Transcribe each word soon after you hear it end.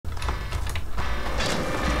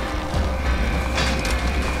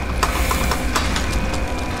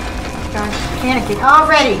panicking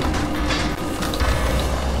already.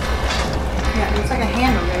 Yeah, looks like a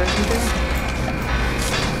handle there, isn't there?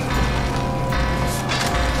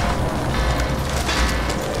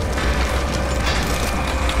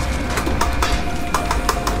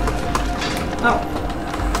 Oh.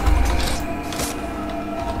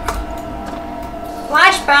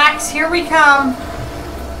 Flashbacks, here we come.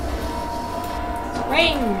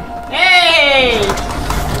 Ring. Hey!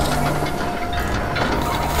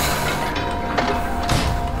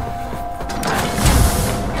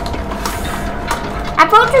 I'm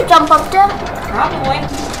supposed to jump up there? Probably.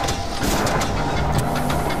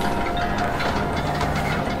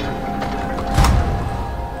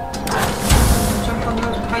 Jump on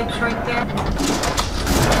those pipes right there.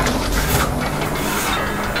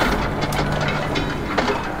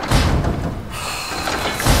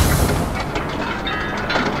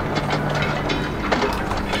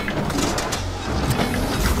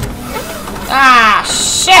 Ah,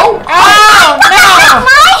 shit! Oh, no!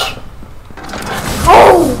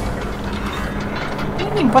 Oh! What do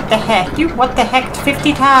you mean, what the heck? You what the heck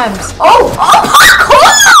 50 times. Oh,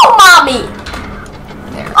 parkour, mommy!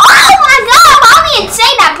 There. Oh my god, mommy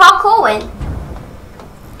insane at parkouring.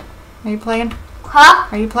 Are you playing? Huh?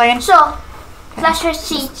 Are you playing? So, let's just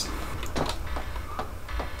see.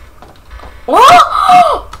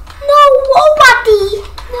 Oh! No, nobody!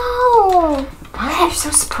 No! Why are you so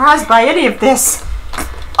surprised by any of this?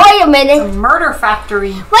 Wait a minute. It's a murder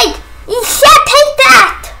factory. Wait, you can't take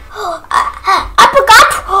that! I forgot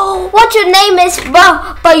what your name is,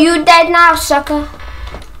 but you dead now, sucker.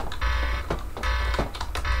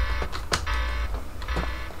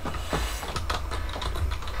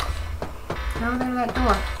 Go over there to that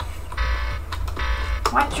door.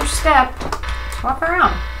 Watch your step. Walk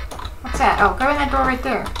around. What's that? Oh, go in that door right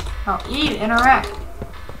there. Oh, eat, interact.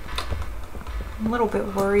 I'm a little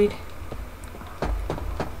bit worried.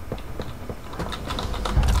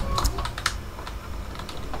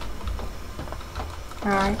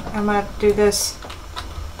 Alright, I'm gonna do this.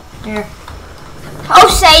 Here. Oh,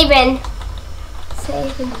 saving.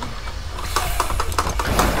 Saving.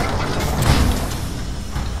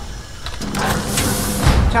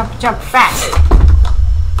 Jump, jump, fast.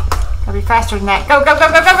 Gotta be faster than that. Go, go, go,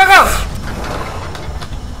 go, go, go, go!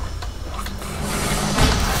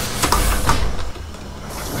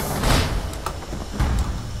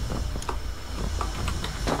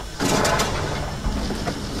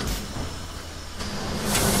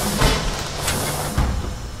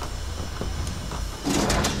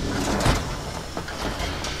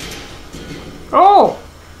 Oh!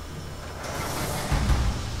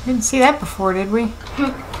 Didn't see that before, did we?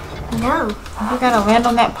 No. We gotta land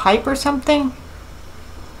on that pipe or something?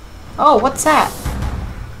 Oh, what's that?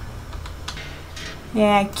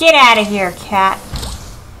 Yeah, get out of here, cat.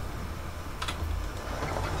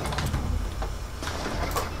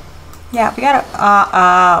 Yeah, we gotta,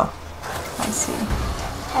 oh. I see.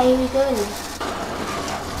 How are we doing?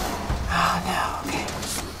 Oh, no, okay.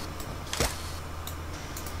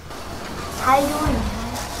 How are you doing?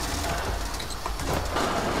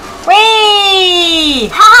 Whee!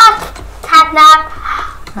 Ha! Catnap.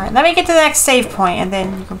 Alright, let me get to the next save point and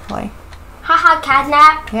then you can play. Haha,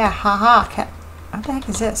 catnap. Yeah, haha, cat. What the heck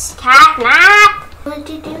is this? Catnap. What did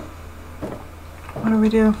you do? What do we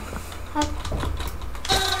do?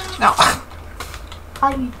 No.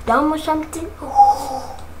 Are you done with something?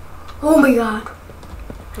 Oh my god.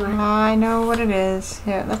 I know what it is.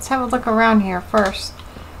 Here, let's have a look around here first.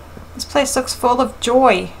 This place looks full of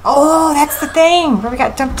joy. Oh, that's the thing where we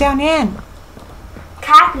got dumped down in.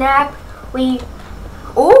 Catnap. We.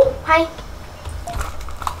 Oh, hi.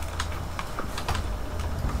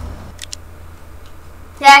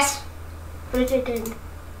 Yes. Put it in.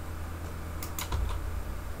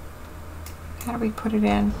 How do we put it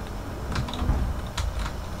in?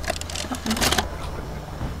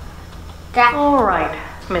 All right,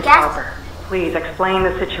 Miss Harper. Please explain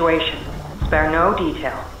the situation. Spare no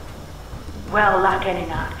detail. Well, like any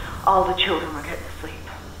night, all the children were getting to sleep.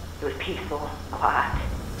 It was peaceful, quiet.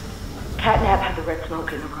 Catnap had the red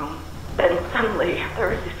smoke in the room. Then suddenly, there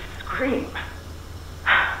was this scream.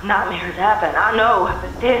 Nightmares happen, I know,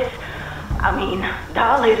 but this, I mean,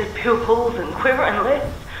 dilated pupils and quivering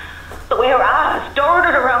lips. The way her eyes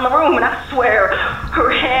darted around the room, and I swear, her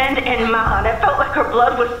hand in mine, it felt like her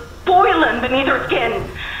blood was boiling beneath her skin.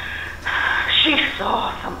 She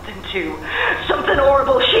saw something too, something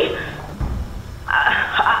horrible.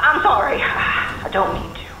 I'm sorry, I don't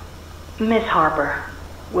mean to. Miss Harper,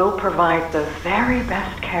 we'll provide the very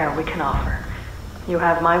best care we can offer. You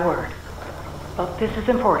have my word. But this is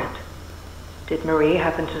important. Did Marie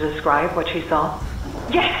happen to describe what she saw?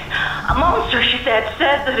 Yes, A monster, she said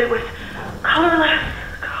that it was colorless.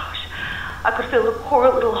 Gosh, I could feel her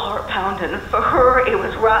poor little heart pounding. For her, it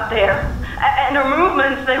was right there. And her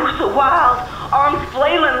movements, they were so wild. Arms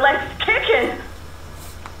flailing, legs kicking.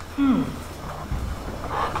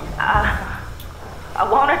 I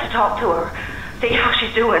wanted to talk to her, see how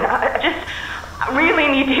she's doing. I really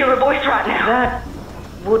need to hear her voice right now. That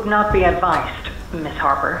would not be advised, Miss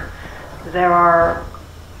Harper. There are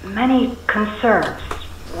many concerns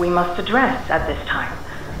we must address at this time.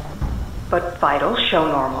 But vitals show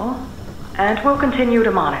normal, and we'll continue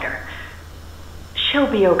to monitor. She'll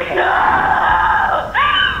be okay. No!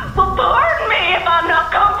 Well, pardon me if I'm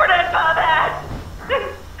not comforted by that.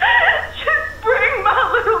 Just bring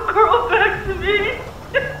my little girl back to me.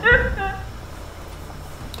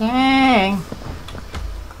 Dang.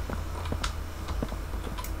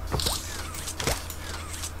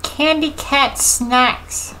 Candy cat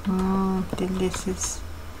snacks. Delicious.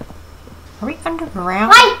 Are we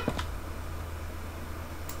underground? Wait!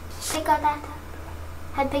 Pick up that up.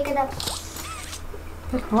 I pick it up.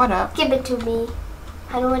 Pick what up? Give it to me.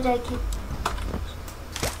 I don't want to keep.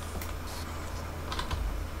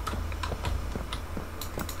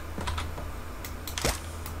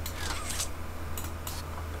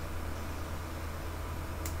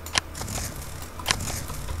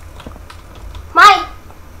 Mike!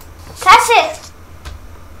 Catch it!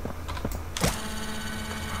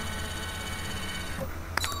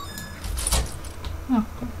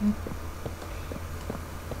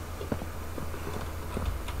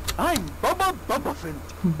 I'm Bubba Bubbaphant.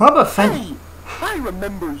 Bubba Finn. Hey, I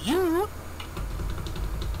remember you.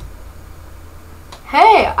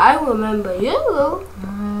 Hey, I remember you.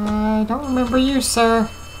 I don't remember you, sir.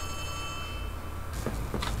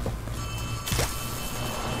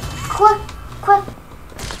 Quick, quick.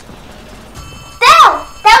 Down!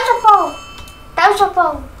 Down your phone. Down your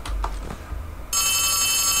phone.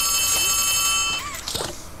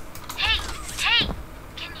 Hey,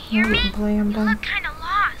 can you hear me? Play, I'm You done. look kind of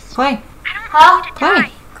lost. Play. I don't Huh? want you to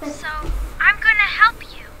die, so I'm gonna help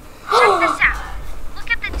you. Check this out. Look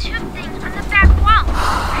at the tube thing on the back wall.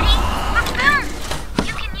 Ready? Boom!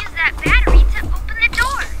 You can use that battery to open the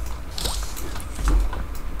door.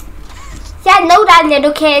 Yeah, I know that,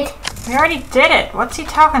 little kid. We already did it. What's he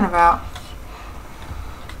talking about?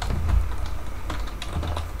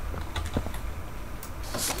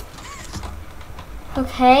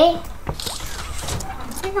 Okay. I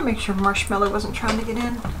think I'll make sure Marshmallow wasn't trying to get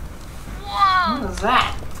in. Whoa! What was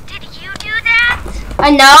that? Did you do that?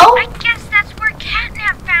 I know. I guess that's where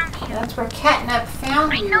Catnap found you. That's where Catnap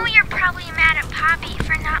found I you. know you're probably mad at Poppy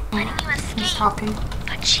for not letting you He's escape, talking.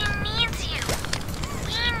 but she needs you.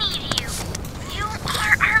 We need you. You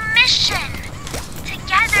are our mission.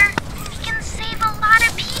 Together, we can save a lot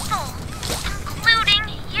of people, including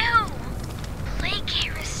you.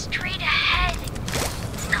 Playgate is straight ahead.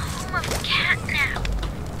 It's the home of Catnap,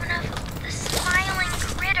 one of the smiling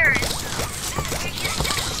critters. There used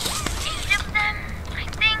to be 8 of them, I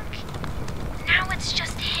think. Now it's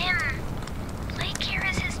just him. Playgate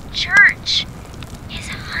is his church, his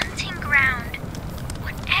hunting ground,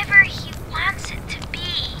 whatever he wants it to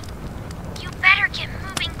be. You better get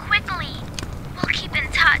moving quickly. We'll keep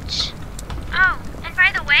in touch. Oh, and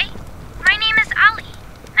by the way, my name is Ali.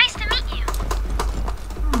 Nice to meet you.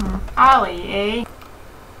 Ollie, eh?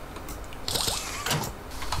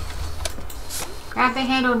 Grab the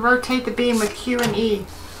handle and rotate the beam with Q and E.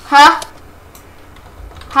 Huh?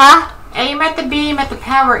 Huh? Aim at the beam at the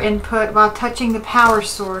power input while touching the power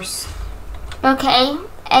source. Okay.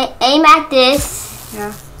 Aim at this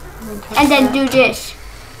Yeah. and then do this.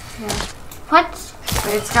 Yeah. What?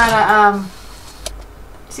 But it's got a,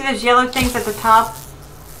 see those yellow things at the top?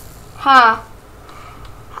 Huh?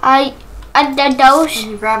 I did those.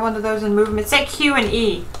 And you grab one of those and move them. It said Q and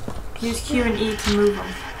E. Use Q and E to move them.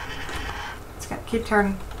 It's got, keep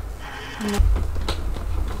turning.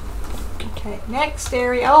 Okay, next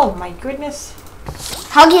area. Oh my goodness.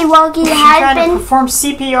 Huggy Wuggy You has trying to been. perform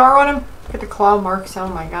CPR on him? Look at the claw marks. Oh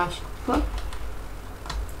my gosh. What?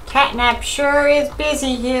 Catnap sure is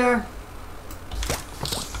busy here.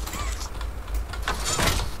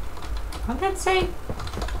 What did that say?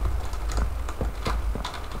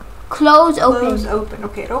 Close open. Close open.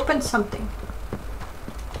 Okay, it opens something.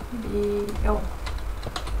 Maybe, oh.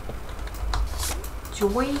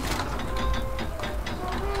 Joy.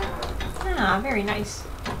 Ah, very nice.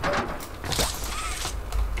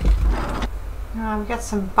 We've got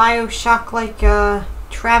some Bioshock-like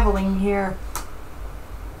traveling here.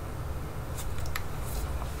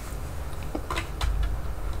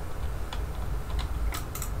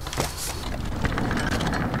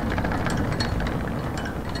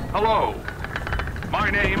 Hello.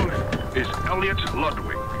 My name is Elliot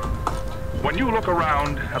Ludwig. When you look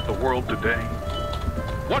around at the world today,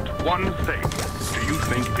 what one thing do you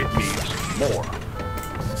think it needs more?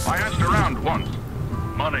 I asked around once.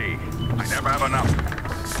 Money. I never have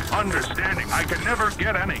enough. Understanding. I can never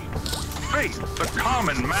get any. Faith. The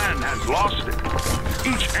common man has lost it.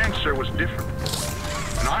 Each answer was different.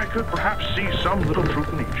 And I could perhaps see some little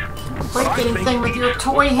truth in each. Break But I think anything with your each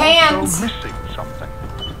toy was hands. also missing something.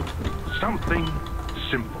 Something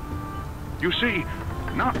simple. You see,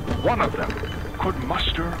 not one of them could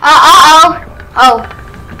muster. Oh.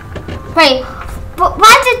 Wait. But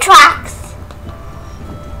where's the tracks?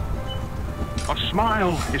 A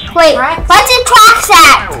smile is Wait. Tracks? Where's the tracks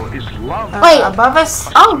at? smile is love. Wait. Above us?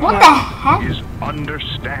 Oh, what the heck? Is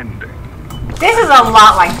understanding. This is a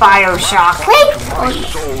lot like Bioshock. My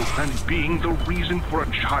soul and being the reason for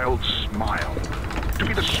a child's smile. To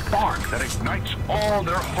be the spark that ignites all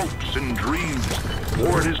their hopes and dreams.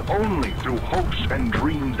 For it is only through hopes and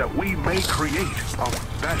dreams that we may create a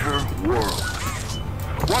better world.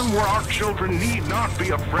 One where our children need not be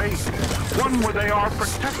afraid. One where they are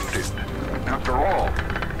protected. After all,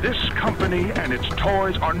 this company and its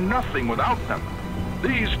toys are nothing without them.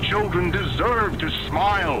 These children deserve to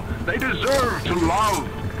smile. They deserve to love.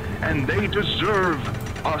 And they deserve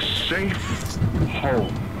a safe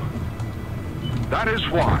home. That is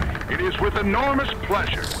why it is with enormous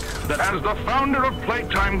pleasure that as the founder of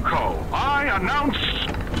Playtime Co., I announce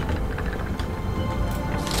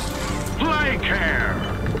Playcare,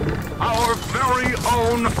 our very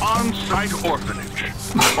own on-site orphanage.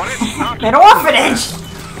 But it's not An orphanage!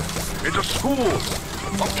 It's a school,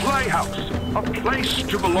 a playhouse, a place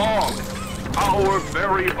to belong. Our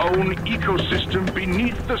very own ecosystem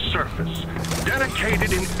beneath the surface,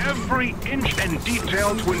 dedicated in every inch and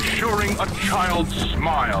detail to ensuring a child's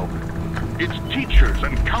smile. Its teachers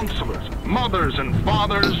and counselors, mothers and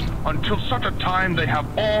fathers, until such a time they have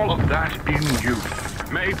all of that in you.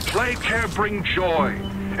 May Playcare bring joy,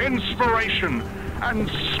 inspiration, and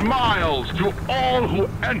smiles to all who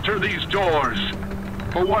enter these doors.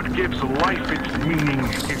 For what gives life its meaning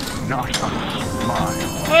if not a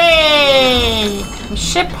smile? Hey! The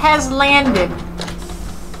ship has landed.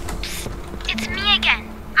 It's me again,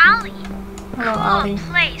 Ollie. Hello, Cool Ollie.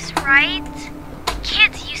 place, right?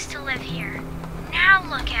 Kids used to live here. Now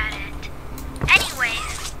look at it.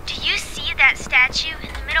 Anyways, do you see that statue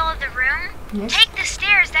in the middle of the room? Yes. Take the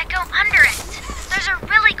stairs that go under it. There's a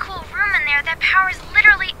really cool room in there that powers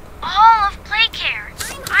literally all of Playcare.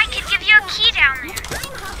 I could give you a key down there.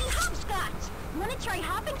 I'm Hoppy Hopscotch. Wanna try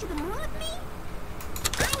hopping to the moon with me?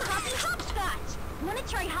 I'm Hoppy Hopscotch. Wanna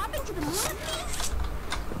try hopping to the moon with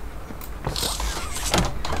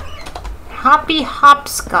me? Hoppy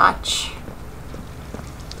Hopscotch.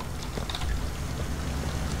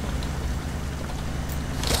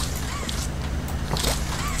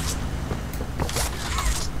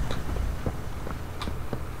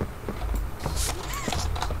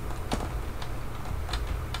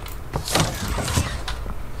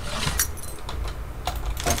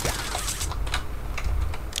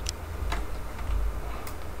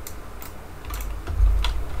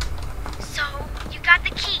 So, you got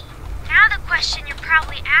the key. Now the question you're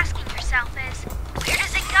probably asking yourself is, where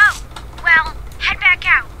does it go? Well, head back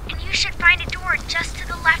out, and you should find a door just to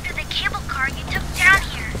the left of the cable car you took down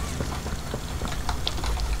here.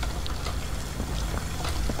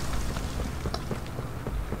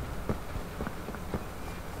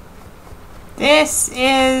 This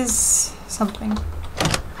is something.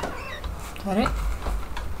 Is that it?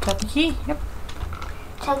 Is that the key? Yep.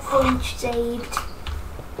 Checkpoint saved.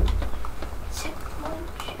 Checkpoint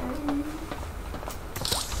saved.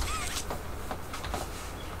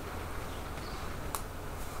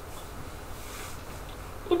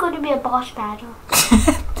 You're going to be a boss battle.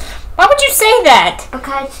 Why would you say that?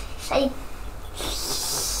 Because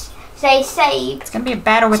say saved. It's gonna be a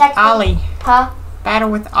battle with Checkpoint. Ollie. Huh? Battle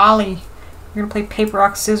with Ollie. We're gonna play paper,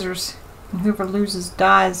 rock, scissors. And whoever loses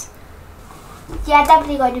dies. Yeah,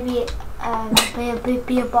 definitely going to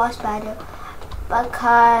be a boss battle.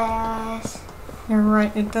 Because You're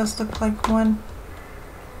right, it does look like one.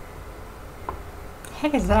 The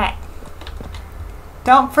heck is that?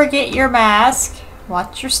 Don't forget your mask.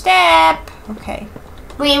 Watch your step. Okay.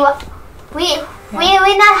 we not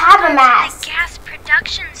have a The mask. gas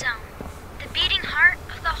production zone. The beating heart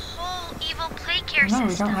of the whole evil Playcare No, we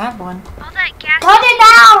system. don't have one. All that gas Turn it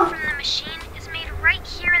down! from the machine is made right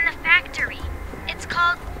here in the factory. It's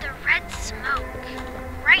called the red smoke.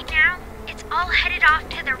 Right now, it's all headed off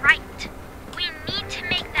to the right. We need to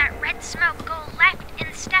make that red smoke go left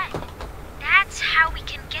instead. That's how we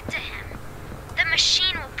can get to him. The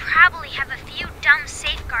machine will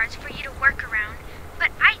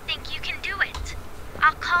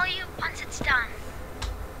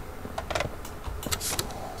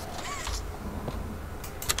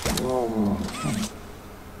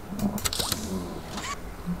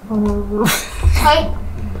Hey,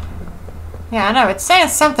 Yeah, I know. It's saying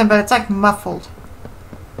something, but it's like muffled.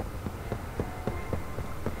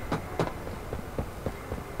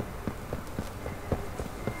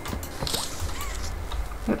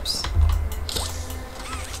 Oops.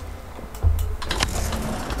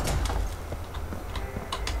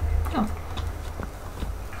 Oh.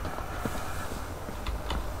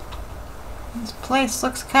 This place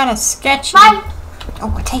looks kind of sketchy. Mike,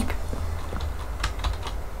 Oh, a tape.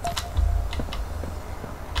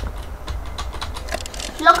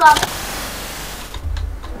 look up.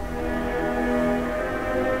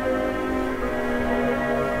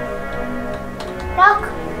 Look.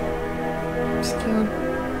 I'm scared.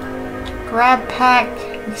 Grab pack.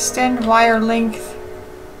 Extend wire length.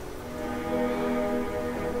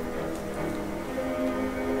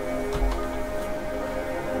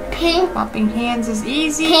 Pink, Mopping hands is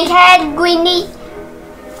easy. pink head, greeny.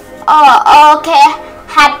 Oh,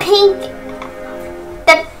 okay. Have pink.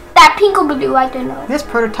 That pink or blue, I don't know. This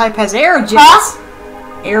prototype has air jets.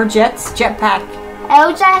 Huh? Air jets, jetpack.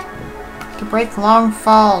 Elsa? To break long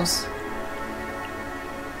falls.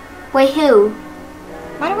 Wait, who?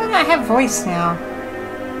 Why do I not have voice now?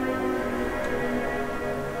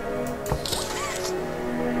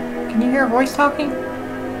 Can you hear a voice talking?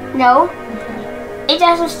 No. It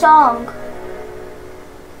has a song.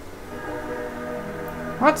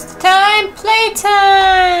 What's the time?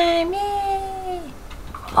 Playtime! Yay!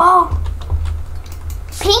 Oh.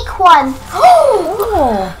 Pink one.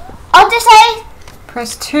 Oh! I'll just say.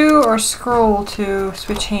 Press 2 or scroll to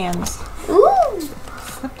switch hands. Ooh.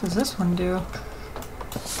 What does this one do?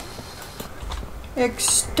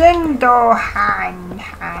 Extendo hand.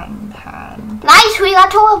 Nice, we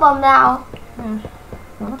got 2 of them now.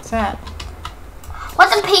 What's that?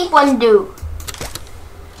 What the pink one do?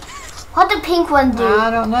 What the pink one do? I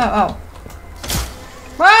don't know. Oh.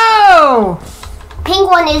 Whoa! Pink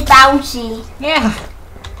one is bouncy. Yeah.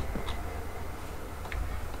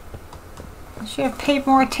 I should have paid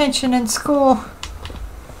more attention in school.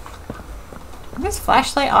 Is this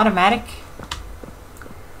flashlight automatic?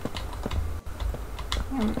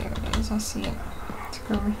 Oh, there it is. I see it. Let's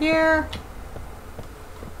go over here.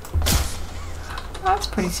 Oh, that's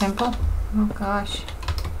pretty simple. Oh gosh.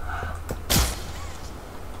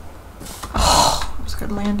 Oh, that was a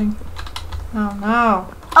good landing. Oh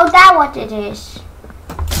no. Oh, that what it is.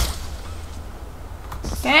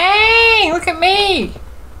 Dang! Look at me!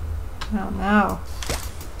 Oh no.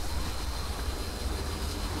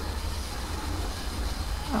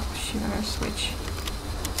 Oh shoot, I gotta switch.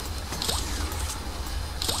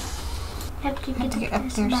 Have to I have to get up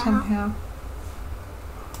this there now. somehow.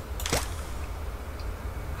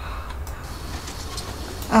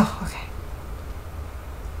 Oh, okay.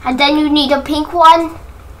 And then you need a pink one.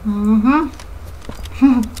 Mm-hmm.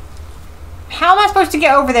 How am I supposed to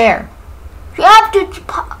get over there? You have to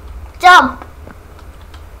jump.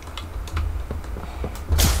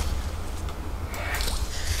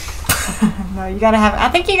 No, you gotta have it. I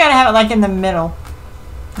think you gotta have it like in the middle.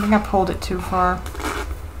 I think I pulled it too far.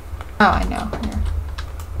 Oh, I know. Here.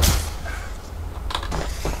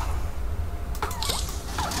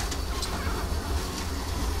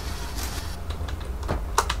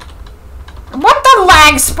 What the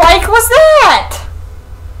lag spike was that?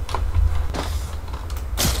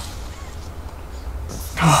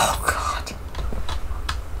 Oh, God.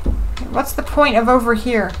 What's the point of over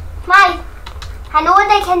here? Mike, I know what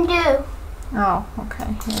they can do. Oh,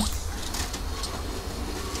 okay.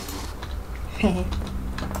 Here.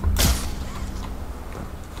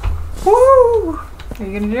 Woo! Are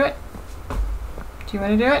you gonna do it? Do you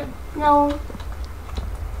want to do it? No.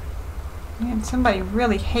 Man, somebody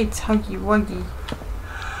really hates Huggy Wuggy.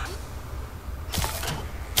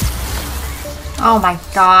 Oh my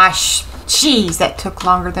gosh. Jeez, that took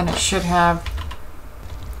longer than it should have.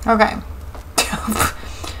 Okay.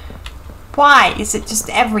 Why is it just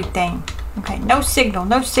everything? Okay, no signal,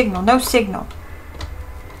 no signal, no signal.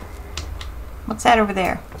 What's that over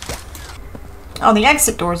there? Oh, the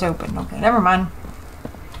exit door's open. Okay, never mind.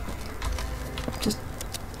 Just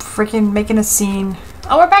freaking making a scene.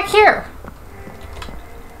 Oh, we're back here.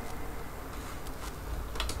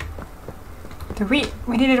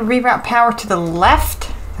 We needed to reroute power to the left.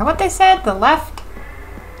 Is that what they said? The left?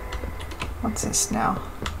 What's this now?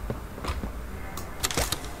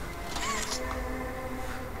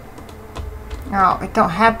 Oh, it don't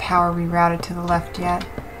have power rerouted to the left yet.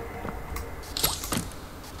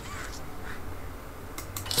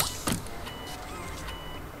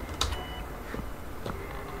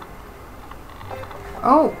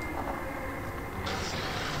 Oh.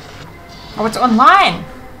 Oh, it's online.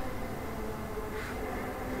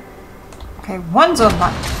 Okay, one's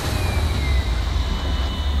online.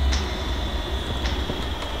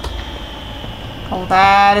 Oh,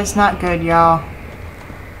 that is not good, y'all.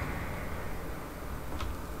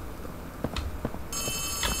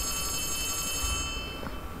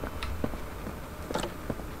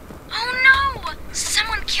 Oh no!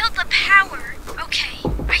 Someone killed the power. Okay,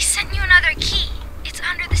 I sent you another key. It's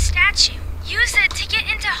under the statue. Use it to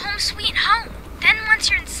get into Home Sweet Home. Then once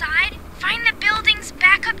you're inside, find the building's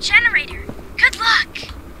backup generator. Good luck!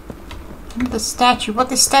 The statue. What,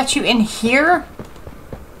 the statue in here?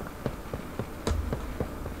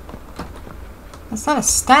 That's not a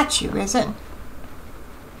statue, is it?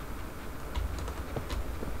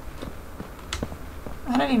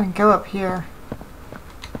 I don't even go up here.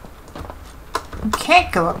 You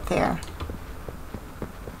can't go up there.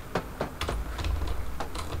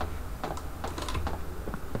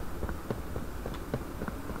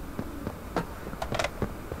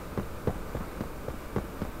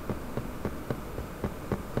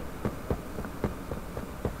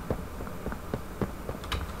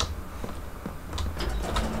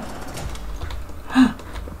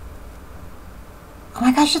 Oh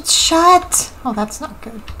my gosh, it's shut! Oh, that's not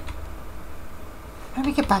good. How do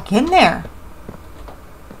we get back in there?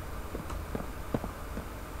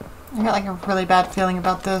 I got like a really bad feeling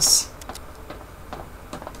about this.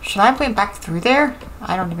 Should I went back through there?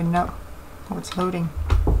 I don't even know. Oh, it's loading.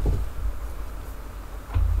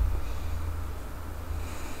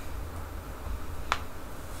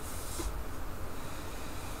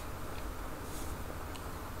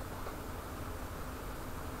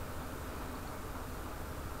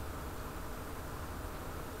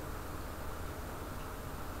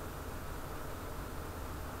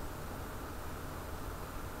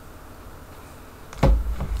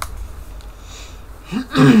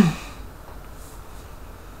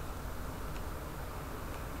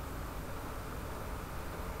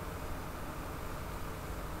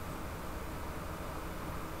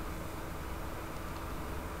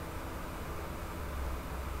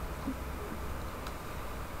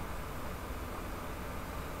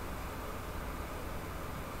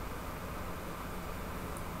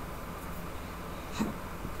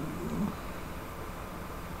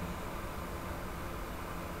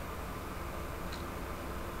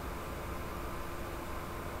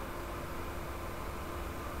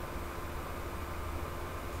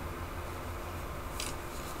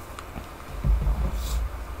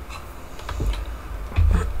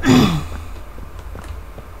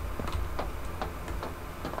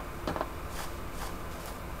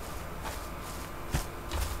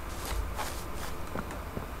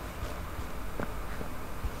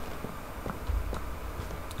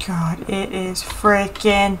 God, it is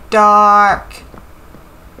freaking dark.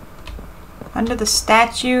 Under the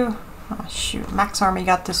statue. Oh shoot, Max Army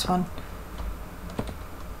got this one.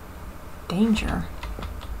 Danger.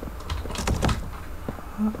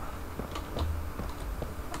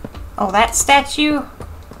 Oh, that statue?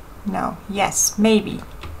 No. Yes, maybe.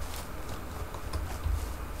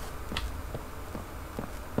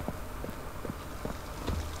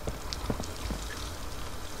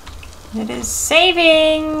 It is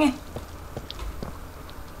saving! I'm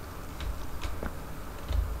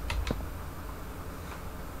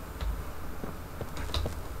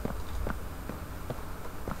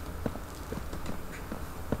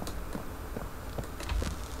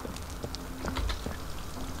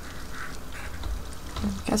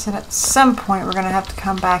guessing at some point we're gonna have to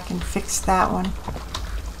come back and fix that one.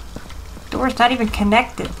 Door's not even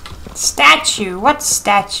connected. Statue! What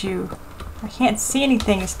statue? I can't see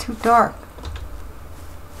anything, it's too dark.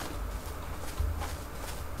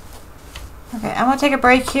 Okay, I'm gonna take a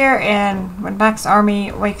break here, and when Max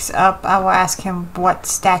Army wakes up, I will ask him what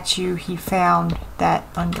statue he found that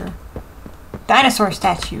under. Dinosaur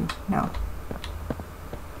statue. No.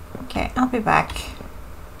 Okay, I'll be back.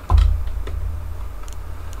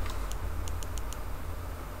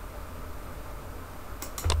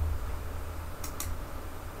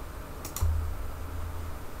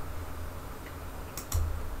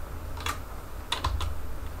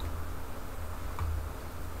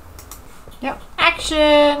 Yep,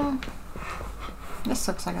 action! This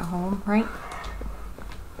looks like a home, right?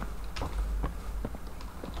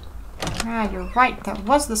 Ah, you're right, that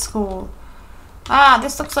was the school. Ah,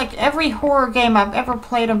 this looks like every horror game I've ever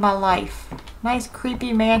played in my life. Nice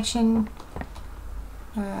creepy mansion.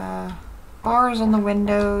 Bars on the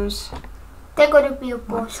windows. They're gonna be a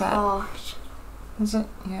What's boss that? rush. Is it?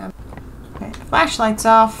 Yeah. Okay, flashlight's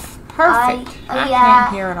off. Perfect. I yeah.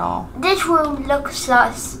 can't hear it all. This room looks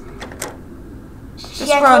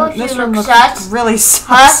This room looks sus. really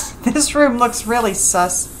sus. This room looks really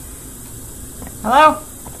sus. Hello?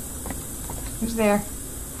 Who's there?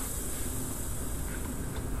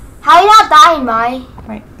 How you not dying, Mai?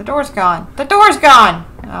 Wait, the door's gone. The door's gone!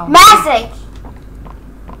 Oh. Magic!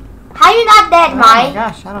 How you not dead, Oh Mai? my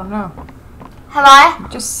gosh, I don't know. Have I?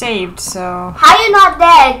 Just saved, so... How you not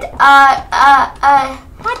dead?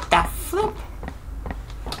 What the flip?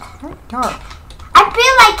 Very dark. I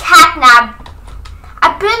feel like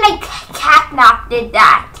Catnap did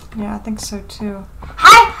that. Yeah, I think so too.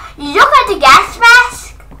 Hi, you look at the gas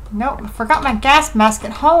mask? Nope, I forgot my gas mask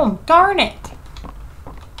at home. Darn it.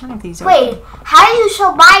 None of these Wait, how do you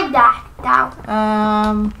survive that now?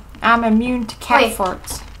 I'm immune to cat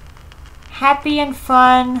farts. Happy and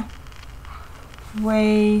fun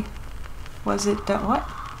way was it done? What?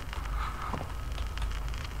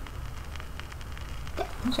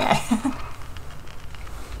 Okay.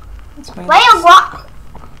 This way Why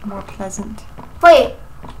you more pleasant. Wait,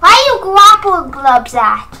 why you grapple gloves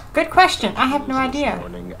at? Good question. I have no idea.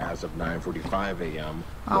 Morning, as of 9:45 a.m.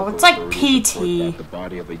 Oh, it's like PT. That the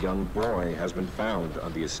body of a young boy has been found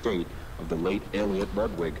on the estate of the late Elliot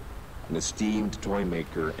Ludwig, an esteemed toy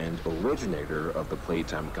maker and originator of the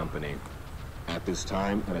Playtime company. At this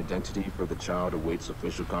time, an identity for the child awaits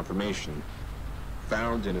official confirmation.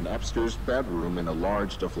 Found in an upstairs bedroom in a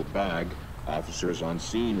large duffel bag, officers on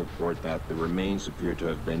scene report that the remains appear to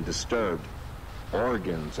have been disturbed.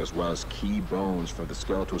 Organs, as well as key bones from the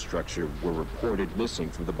skeletal structure, were reported missing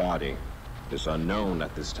from the body. It is unknown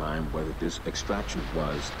at this time whether this extraction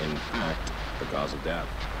was, in fact, the cause of death.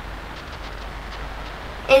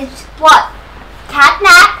 Is what?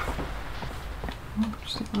 Catnap?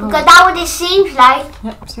 Because that's what it seems like.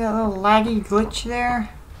 Yep, see that little laggy glitch there?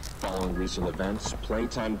 Following recent events,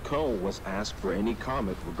 Playtime Co. was asked for any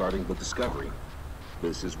comment regarding the discovery.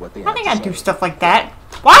 This is what they Why had they to gotta say. do stuff like that?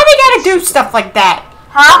 Why they gotta do stuff like that?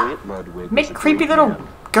 Huh? Elliot Ludwig was Make a creepy great little man,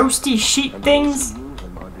 ghosty sheet and things? those who knew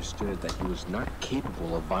him understood that he was not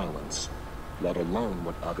capable of violence, let alone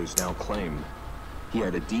what others now claim. He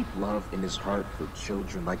had a deep love in his heart for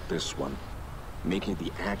children like this one, making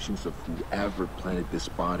the actions of whoever planted this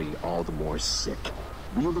body all the more sick.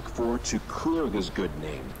 We look forward to clearing his good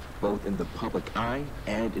name, both in the public eye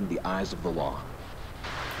and in the eyes of the law.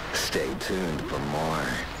 Stay tuned for more.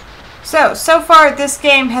 So far this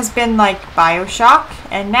game has been like BioShock,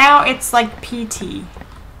 and now it's like PT.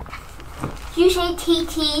 You say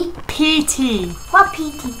TT? PT. What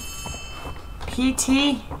PT? PT?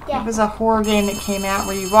 Yeah. It was a horror game that came out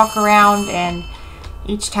where you walk around and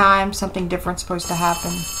each time something different's supposed to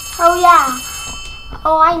happen. Oh yeah.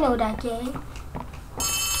 Oh, I know that game.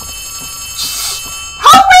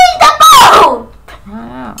 Hurry the boat! I don't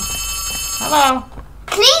know. Hello.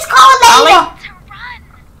 Please call later. Ollie?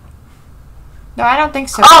 No, I don't think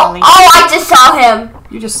so, Oh, Ollie. I just saw him.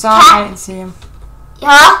 You just saw him. I didn't see him.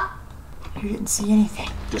 Huh? You didn't see anything.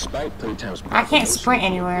 Despite Playtime's I can't sprint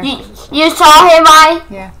anywhere. You saw him, I?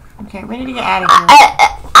 Yeah. Okay, we need to get out of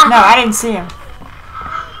here. No, I didn't see him.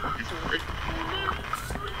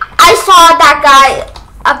 I saw that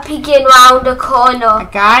guy peeking around the corner. A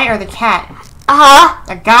guy or the cat? Uh-huh.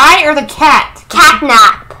 A guy or the cat?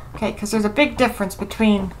 Catnap. Okay, because there's a big difference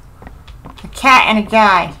between a cat and a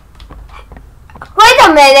guy. Wait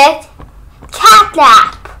a minute.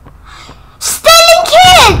 Catnap. Stealing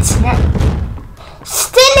kids! Yep,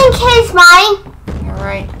 Stealing kids, mine. you're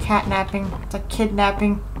right. Catnapping. It's like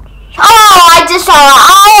kidnapping. Oh, I just saw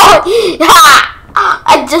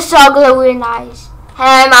I just saw glowing eyes.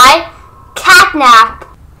 Am I? Catnap.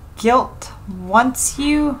 Guilt wants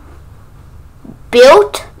you.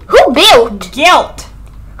 Built? Who built? Guilt.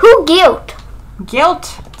 Who guilt?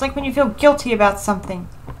 Guilt. It's like when you feel guilty about something.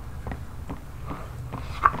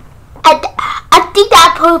 I think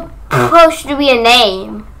that's supposed to be a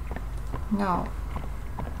name. No.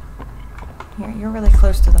 Here, you're really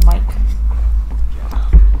close to the mic.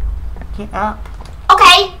 Get up.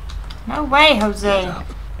 Okay. No way, Jose.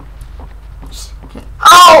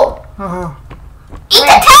 Oh! Oh. Eat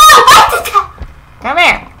the tail! Bite the tail! Come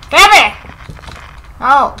here. Come here.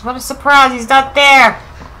 Oh, what a surprise. He's not there.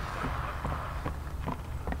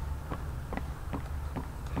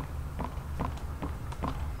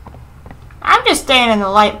 I'm just staying in the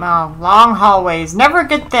light, Mom. Long hallways. Never a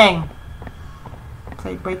good thing.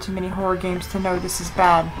 Played way too many horror games to know this is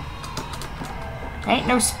bad. Ain't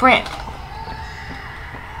no sprint. Is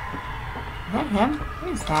that him?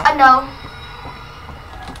 What is that? No.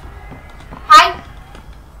 Hi.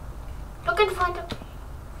 Looking for the...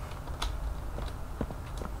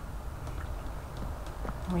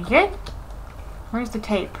 Are we good? Where's the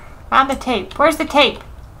tape? Found the tape. Where's the tape?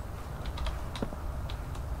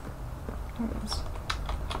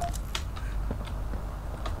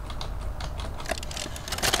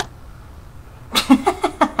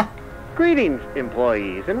 Greetings,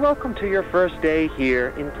 employees, and welcome to your first day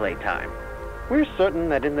here in Playtime. We're certain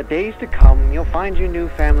that in the days to come, you'll find your new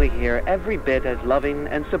family here every bit as loving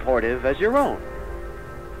and supportive as your own.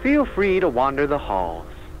 Feel free to wander the halls,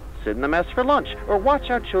 sit in the mess for lunch, or watch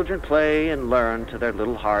our children play and learn to their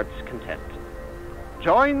little hearts' content.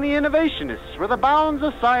 Join the innovationists where the bounds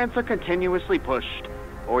of science are continuously pushed,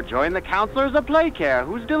 or join the counselors of Playcare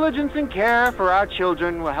whose diligence and care for our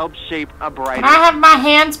children will help shape a brighter... Can I have my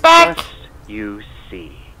hands back? Just you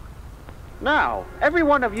see. Now, every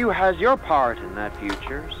one of you has your part in that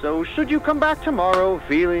future, so should you come back tomorrow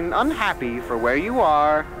feeling unhappy for where you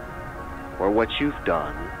are or what you've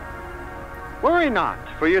done, worry not,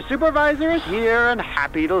 for your supervisor is here and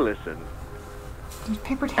happy to listen. There's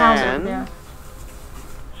paper towels over And there.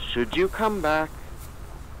 should you come back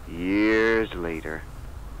years later,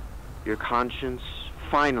 your conscience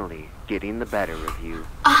finally getting the better of you,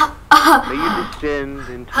 may you descend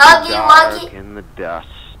into the dark and the dust.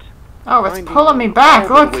 Oh, it's pulling me back.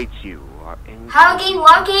 Look. Awaits you are Huggy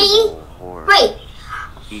Wuggy. horrors, Wait.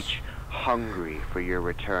 each hungry for your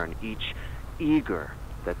return, each eager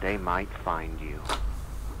that they might find you.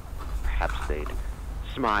 Perhaps they'd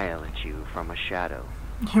smile at you from a shadow.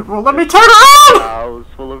 Well, let me turn around! Mouths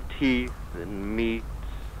full of teeth and meat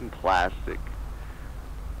and plastic,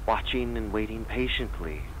 watching and waiting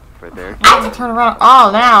patiently for their Let me turn around.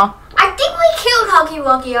 Oh, now. I think we killed Huggy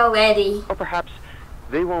Wuggy already. Or perhaps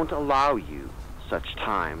they won't allow you such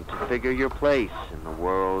time to figure your place in the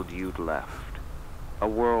world you'd left. A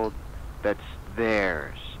world that's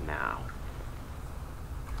theirs now.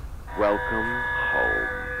 Welcome home.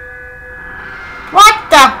 What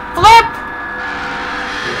the flip?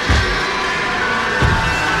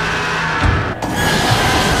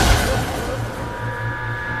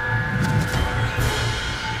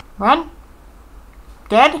 Run?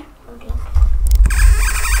 Dead?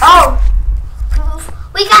 Oh!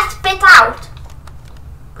 We got spit out.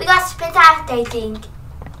 We got spit out, I think.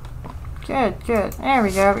 Good, good. There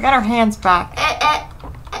we go. We got our hands back.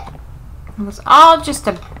 It was all just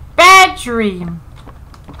a bad dream.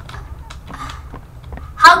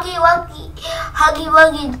 Huggy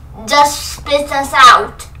Wuggy just spit us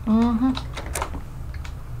out. Mm-hmm.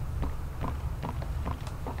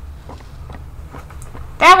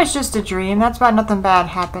 That was just a dream. That's why nothing bad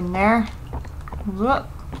happened there. Look.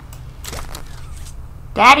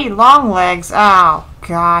 Daddy Longlegs. Oh,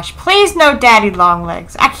 gosh. Please no Daddy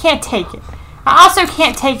Longlegs. I can't take it. I also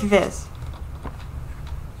can't take this.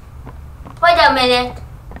 Wait a minute.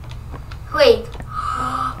 Wait.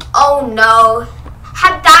 Oh no.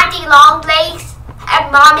 Have Daddy Longlegs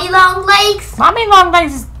and Mommy Longlegs? Mommy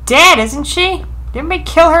Longlegs is dead, isn't she? Didn't we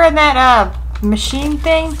kill her in that machine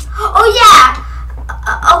thing? Oh yeah.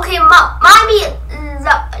 Okay, Mommy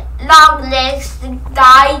Longlegs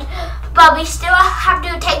died, but we still have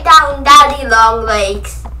to take down Daddy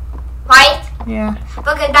Longlegs, right? Yeah.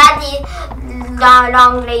 Because Daddy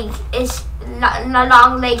Longlegs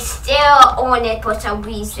still on it for some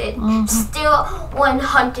reason. Mm-hmm. Still on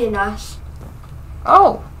hunting us.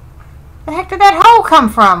 Oh. The heck did that hole come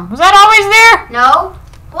from? Was that always there? No.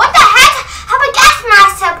 What the heck? Have a gas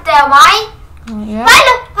mask up there, right? Yeah.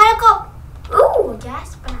 Let go. Ooh,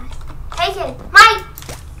 gas mask. Take it. Mike.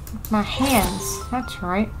 My hands. That's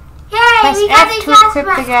right. Yay, Press we got F the to gas equip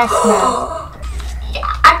mask. the gas mask. Yeah,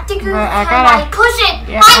 I think we I can gotta- push it.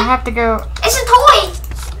 Yeah, Mike, I have to go. it's a toy.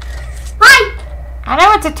 Mike. I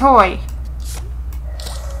know it's a toy.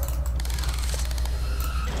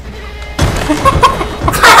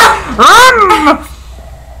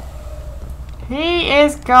 He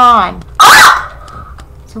is gone.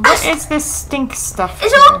 So what is this stink stuff?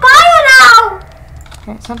 It's here? on fire now.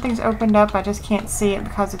 Okay, something's opened up. I just can't see it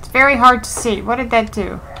because it's very hard to see. What did that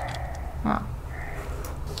do? Oh.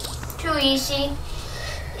 Too easy.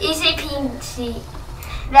 Easy peasy.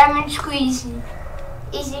 Lemon squeezy.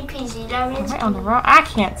 Easy peasy. Lemon Am I on the squeezy. wrong? I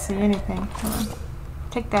can't see anything. Hold on.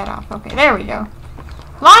 Take that off. Okay, there we go.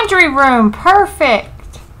 Laundry room. Perfect.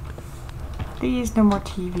 Please, no more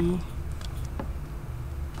TV.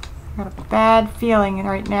 I got a bad feeling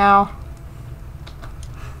right now.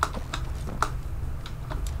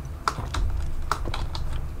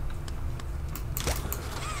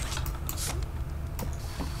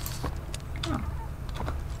 Oh.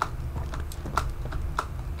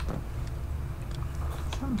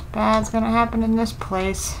 Something bad's gonna happen in this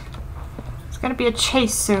place. It's gonna be a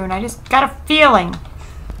chase soon. I just got a feeling.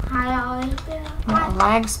 I always feel A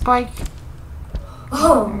lag spike.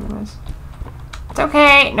 Oh. There it was. It's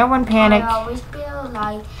okay. No one panic. I always feel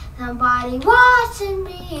like somebody watching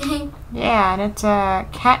me. Yeah, and it's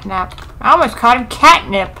catnap. I almost caught him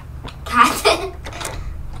catnip. Cat.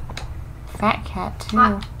 fat cat too.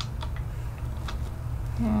 What?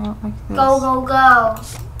 Yeah, I don't like this. Go, go, go.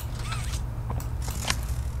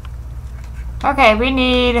 Okay, we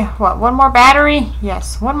need, what, one more battery?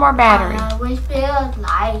 Yes, one more battery. I always feel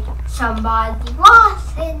like somebody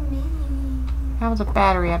watching me. If that was a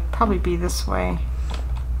battery, I'd probably be this way.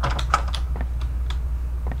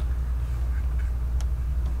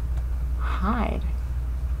 Hide.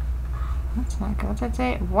 That's not good. What's that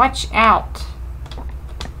say? Watch out.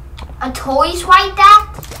 A toys write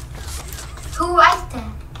that? Who writes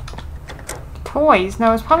that? Toys?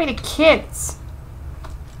 No, it's probably the kids.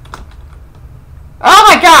 Oh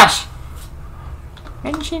my gosh!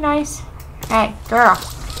 Isn't she nice? Hey, girl.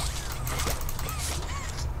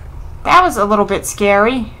 That was a little bit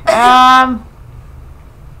scary. Madam,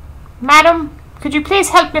 could you please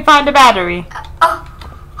help me find a battery? Who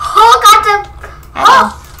got the...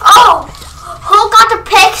 Who got the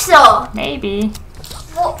pixel? Maybe.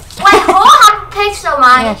 Wait, who had the pixel,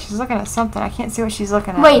 man? Yeah, she's looking at something. I can't see what she's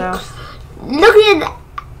looking at, Wait, though. look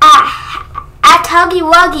at Huggy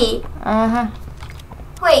Wuggy. Uh-huh.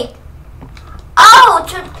 Wait. Oh,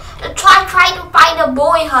 try to find a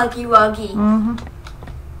boy, Huggy Wuggy. Mm-hmm.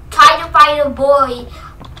 Try to find a boy,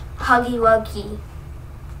 Huggy Wuggy.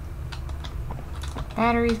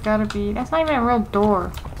 Battery's gotta be... That's not even a real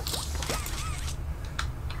door.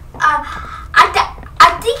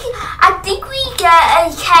 I think we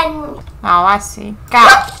can... Oh, I see.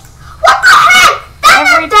 Got it. What the heck?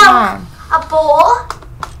 Every time. A ball?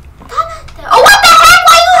 Oh, what the heck?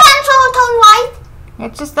 Why you hands so white?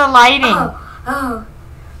 It's just the lighting. Oh.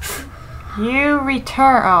 You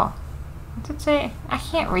return... Oh. What's it say? I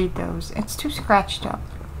can't read those. It's too scratched up.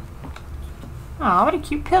 Oh, what a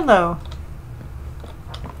cute pillow.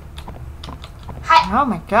 Oh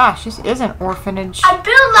my gosh, this is an orphanage. I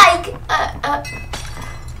feel like...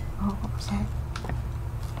 Oh, what was that?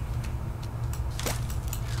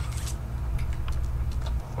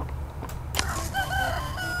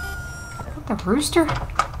 The rooster?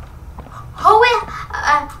 Who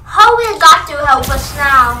will got to help us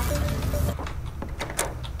now?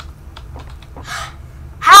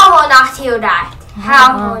 How will not hear that?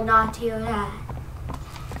 How will not hear that?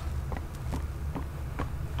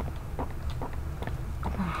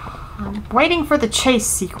 I'm waiting for the chase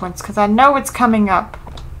sequence because I know it's coming up.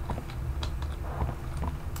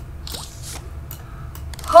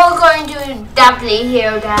 Who's going to definitely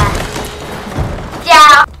hear that?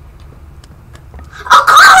 Yeah. A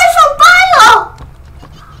car is a bio!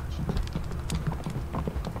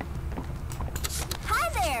 Hi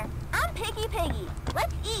there. I'm Piggy.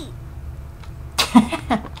 Let's eat.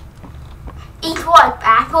 Eat what?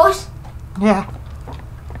 Apples? Yeah.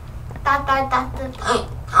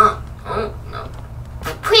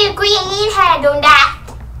 Put a green hand on that.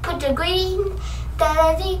 Put the green.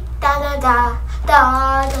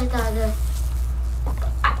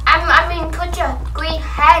 I mean, put your green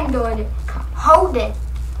hand on it. Hold it.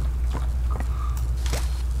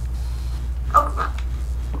 Oh, come on.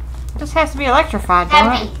 This has to be electrified,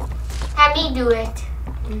 don't it? Have me do it.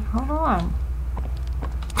 Hold on.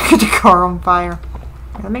 Look at the car on fire.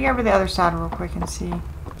 Okay, let me get over the other side real quick and see.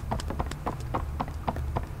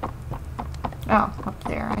 Oh, up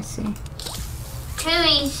there, I see. Too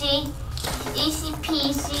easy. Easy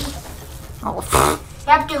peasy. Oh,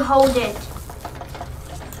 You have to hold it.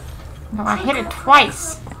 no, I hit it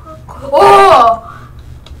twice. Oh!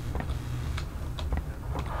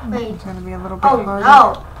 Wait. It's gonna be a little bit Oh harder.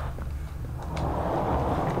 no.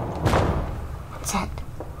 What's that?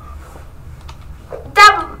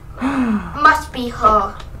 That must be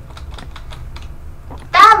her.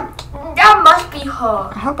 That must be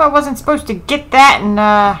her. I hope I wasn't supposed to get that and,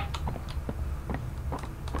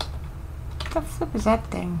 what the flip is that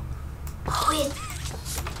thing? Wait.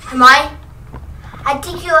 Am I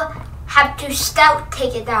think you have to stealth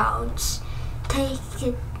take it down. Take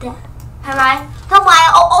it down. Am I? No,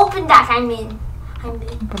 I'll open that, I mean.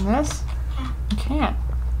 Open this? Yeah. You can't.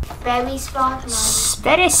 Very smart,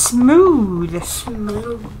 Very smooth.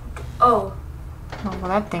 Smooth. Oh. Oh, well,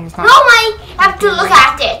 that thing's No, not... I have to look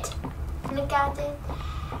at it. Look at it.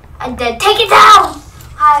 And then take it down.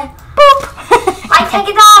 Boop! I take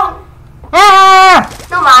it down. Ah!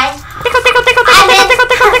 No, mine. Tickle, tickle, tickle, tickle, tickle, tickle,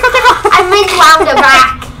 tickle, tickle, tickle. I meant round the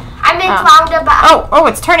back. Round the back. Oh,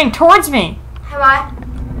 it's turning towards me. Am I?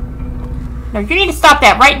 No, you need to stop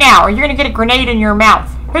that right now or you're going to get a grenade in your mouth.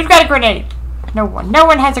 Who's got a grenade? No one. No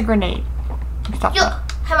one has a grenade. Stop that.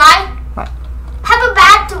 Am I? What? Have a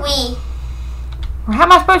battery. Well, how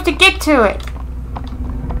am I supposed to get to it?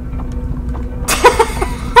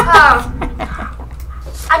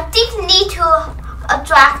 I think you need to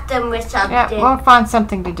attract them with something. Yeah, we'll find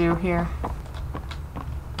something to do here.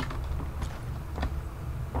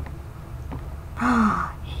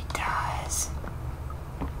 He does.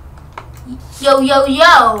 Yo, yo,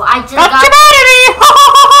 yo! I just Got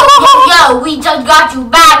yo, yo, we just got you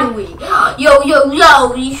battery. Yo, yo,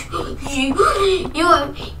 yo! You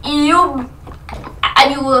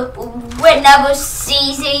and you will never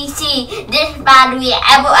see this battery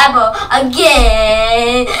ever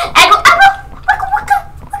again.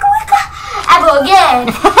 Ever again.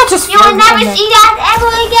 You will never see that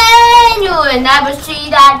ever again. You will never see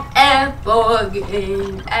that ever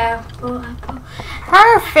again. Ever.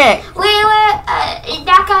 Perfect. We were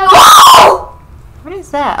that guy. Whoa! What is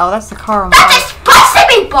that? Oh, that's the car on the That's a spicy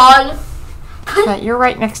meatball. right. You're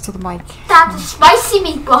right next to the mic. That's a spicy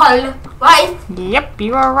meatball, right? Yep,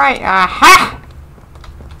 you are right. Aha!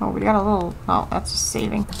 Oh, we got a little. Oh, that's just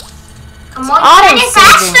saving. Come on, turn it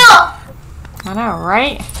faster. I know,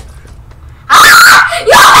 right? Ah!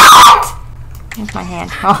 Your hand! Here's my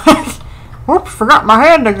hand. Oh, whoops, forgot my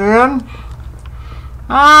hand again.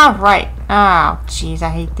 Ah, right. Oh, jeez, I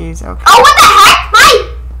hate these. Okay. Oh, what the heck, Mike?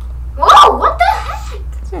 Whoa, what the heck?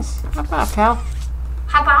 What's this? How about, pal?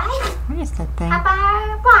 Bye-bye. What is that thing?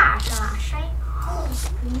 Bye-bye.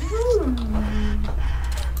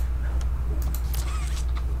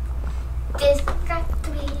 This got to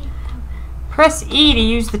be... Press E to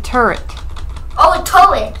use the turret. Oh, a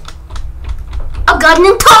turret. A gun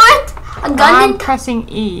and turret? A gun I'm and pressing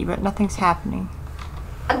E, but nothing's happening.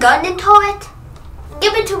 A gun and turret?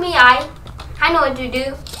 Give it to me, I know what to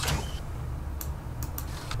do.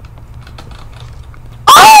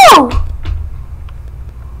 Oh!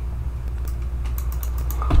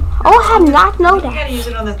 Oh, I have not known You that. gotta use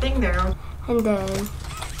it on the thing there. And then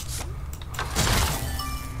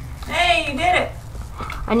Hey, you did it.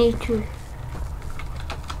 I need to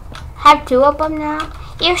have two of them now.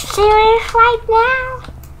 You're serious right now?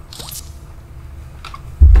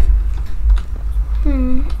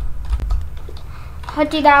 What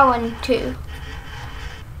do that one too?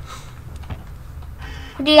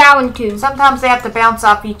 What do that one too? Sometimes they have to bounce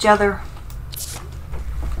off each other.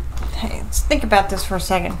 Hey, let's think about this for a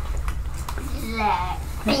second.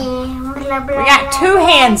 We got two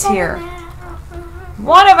hands here.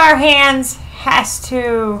 One of our hands has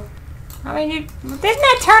to... I mean, didn't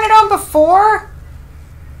that turn it on before?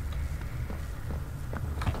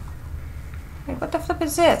 Wait, what the flip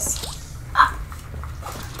is this?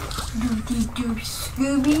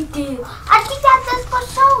 Scooby-Doo. I think that's for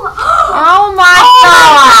so. Oh my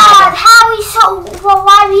god! How we so? Well,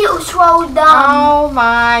 why we so dumb? Oh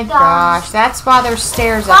my gosh! That's why there's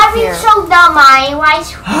stairs Why up we here. so dumb, I? Why we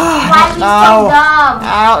so dumb?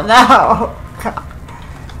 I don't know. God.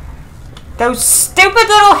 Those stupid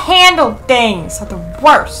little handle things are the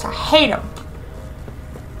worst. I hate them.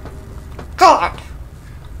 God.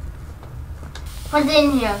 What's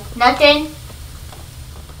in here? Nothing.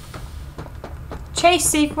 Chase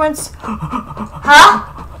sequence. Huh?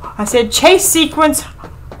 I said chase sequence.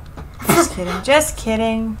 Just kidding. Just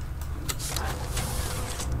kidding.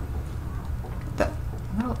 The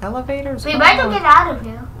little elevators. We better get out of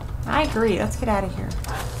here. I agree. Let's get out of here.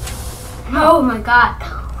 Oh my god.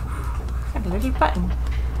 Got a little button.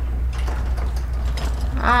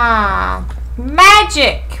 Ah,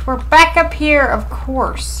 magic. We're back up here, of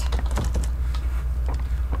course.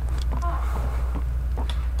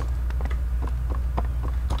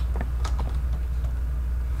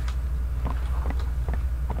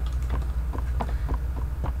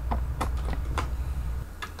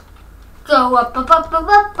 Go up.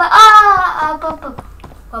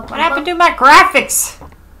 What happened to my graphics?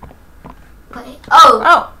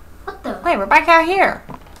 Oh. What the? Wait, we're back out here.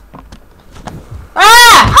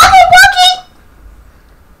 Ah! Poppy Bucky!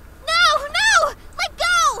 No! Let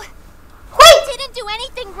go! Wait! I didn't do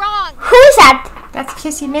anything wrong. Who's that? That's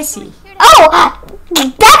Kissy Missy. Oh!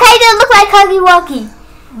 That guy didn't look like Huggy Wuggy.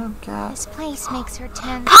 Oh, God. This place makes her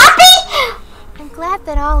tense. Poppy! I'm glad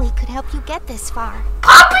that Ollie could help you get this far.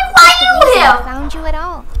 Poppy, why you I here? found you at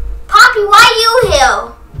all. Poppy, why you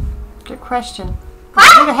here? Good question.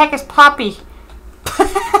 What? Who the heck is Poppy?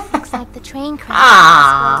 Looks like the train crash.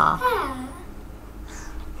 Ah.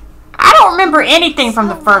 I don't remember anything from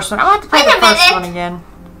the first one. I want to play Wait the a first minute. one again.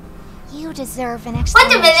 You deserve an Wait a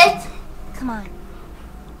explanation. minute. Come on.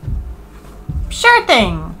 Sure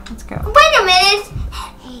thing. Let's go. Wait a minute.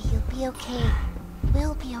 Hey, you'll be okay.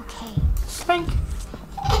 We'll be okay. Think.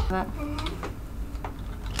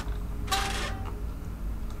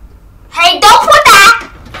 Hey, don't put that.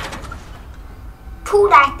 Pull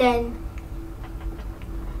that then.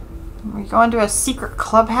 We go into a secret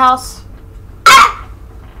clubhouse.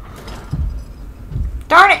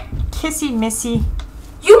 Darn it, Kissy Missy.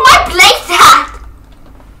 You might break that!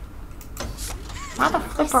 Why the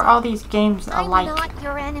flip are all these games alike? I'm not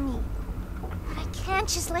your enemy. But I can't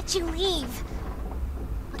just let you leave.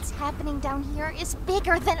 What's happening down here is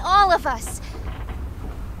bigger than all of us.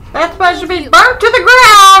 That's why you should be burnt to the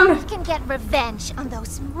ground! We can get revenge on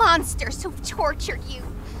those monsters who've tortured you.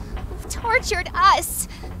 Who've tortured us.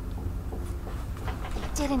 They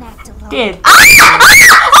didn't act alone. Did.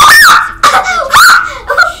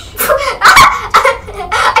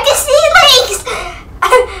 I can see legs!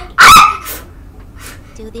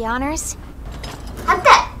 Do the honors? I'm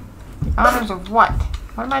dead. The honors of what?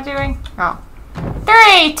 What am I doing? Oh.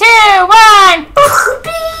 3, 2, 1!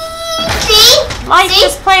 See? Light See?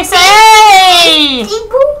 this place. See? Hey! See,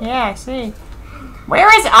 boo? Yeah, I see. Where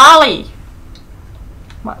is Ollie?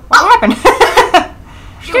 What happened? Did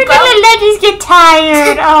the little leggies get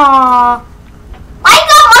tired? Aww. I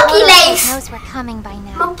got monkey He legs. knows we're coming by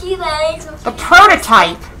now. Monkey legs. The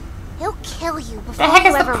prototype. He'll kill you before The heck is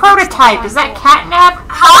you the ever reach prototype? Is that catnap?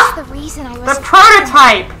 Huh? That's the reason I was The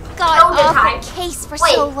prototype. got off Prototype. the case for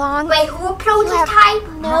Wait, so long. wait, who You have prototype?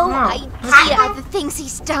 no No. idea the things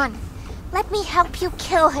he's done. Let me help you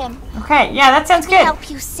kill him. Okay, yeah, that sounds Let me good. help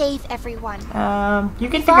you save everyone. You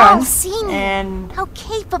get the We've all guns, seen you. and How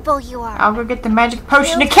capable you are. I'll go get the magic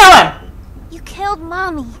potion to kill him. You killed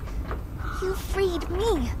Mommy. You freed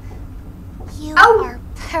me. You Oh. are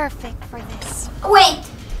perfect for this. Wait,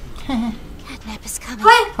 Catnap is coming.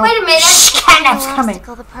 wait a minute. Shh, catnap's No coming.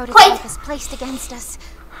 obstacle the prototype Wait. is placed against us.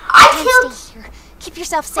 I Don't killed. stay here. Keep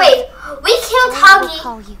yourself safe. Wait, we killed I will Huggy.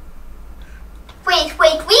 call you. Wait, we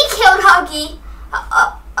killed Huggy.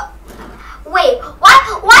 Wait, why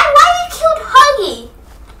you killed Huggy?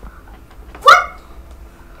 What?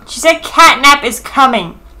 She said catnap is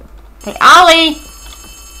coming. Okay, Ollie.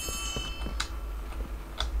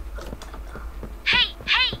 Hey,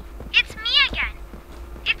 it's me again.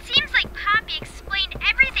 It seems like Poppy explained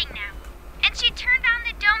everything now, and she turned on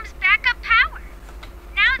the dome's backup power.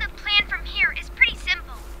 Now the plan from here is pretty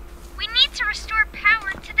simple. We need to restore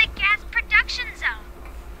power to the gas production zone.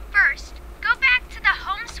 First, go back to the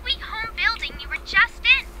Home Sweet Home building you were just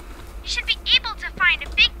in. You should be able to find a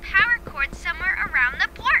big power cord somewhere around the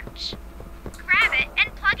porch. Grab it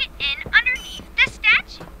and plug it in underneath the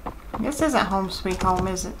statue. This isn't Home Sweet Home,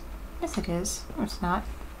 is it? Yes, it is. No, it's not.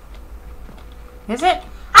 Is it?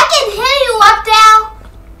 I can hear you up there.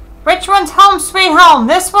 Which one's Home Sweet Home?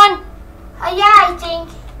 This one? Yeah, I think.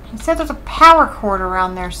 It said there's a power cord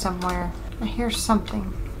around there somewhere. I hear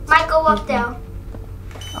something. Might go up there.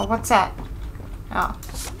 Oh, what's that? Oh.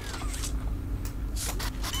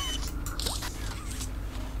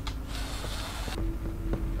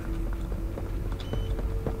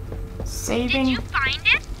 Saving. Did you find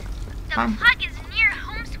it? The Fine. plug is near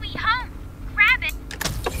Home Sweet Home. Grab it.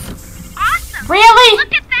 Awesome! Really?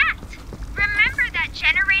 Look at that! Remember that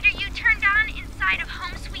generator you turned on inside of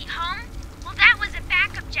Home Sweet Home? Well, that was a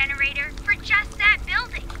backup generator for just that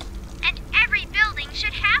building. And every building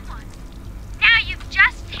should have one. Now you've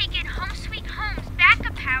just taken Home Sweet Home's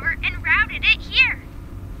backup power and routed it here.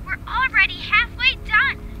 We're already halfway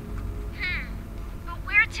done. But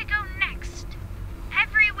where to go next?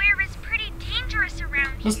 Everywhere is pretty dangerous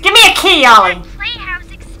around here. Just give me a key, Ollie. That playhouse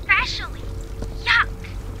especially. Yuck.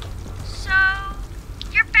 So,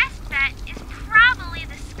 your best bet is probably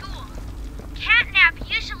the school. Catnap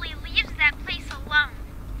usually leaves that place alone.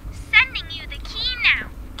 Sending you the key now.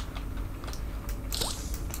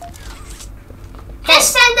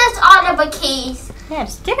 Just send us all of the keys. Yeah,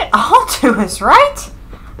 just give it all to us, right?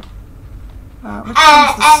 Which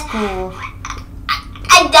one's the school?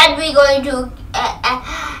 And then we're going to,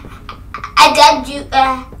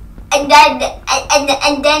 and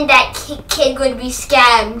then that kid going to be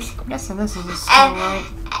scammed. I'm guessing this is the school, right?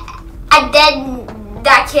 And then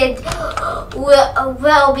that kid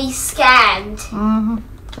will be scammed. Mm-hmm.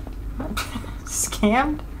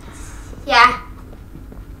 Scammed? Yeah.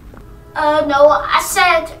 No, I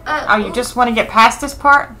said. Oh, you just want to get past this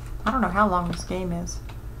part? I don't know how long this game is.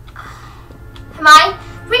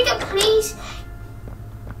 We can please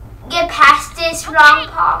get past this long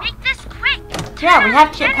part. Make this quick. Yeah, we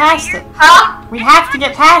have to get past it. Huh? We have to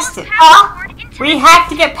get past it. Huh? We have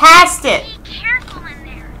to get past it. Be careful in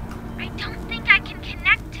there. I don't think I can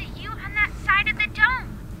connect to you on that side of the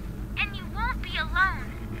dome. And you won't be alone.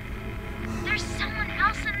 There's someone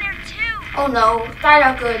else in there too. Oh no, that's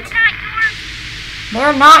not good.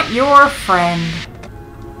 They're not your friend.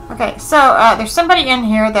 Okay, so there's somebody in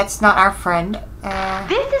here that's not our friend.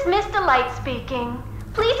 This is Miss Delight speaking.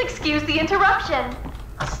 Please excuse the interruption.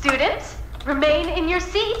 Students, remain in your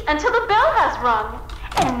seat until the bell has rung.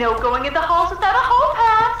 And no going in the halls without a hall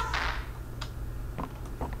pass.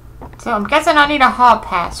 So I'm guessing I need a hall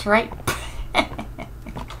pass, right?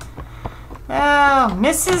 Oh,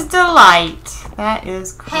 Mrs. Delight. That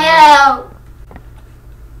is cool. Help!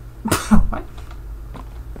 What?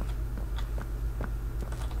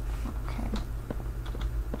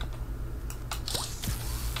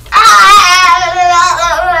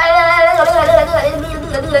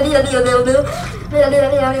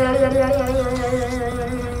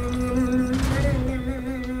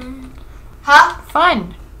 Huh?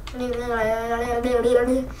 Fun.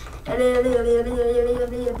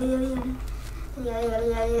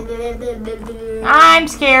 I'm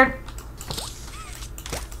scared.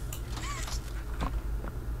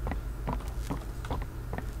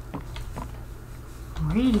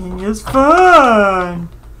 Reading is fun.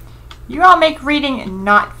 You all make reading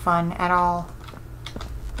not fun at all.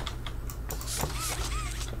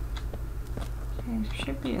 Okay,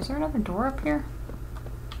 should be. Is there another door up here?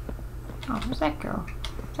 Oh, where's that go?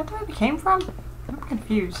 Is that the way we came from? I'm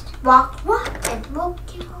confused. Walk, and walk.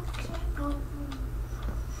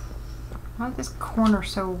 Why is this corner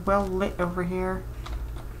so well lit over here?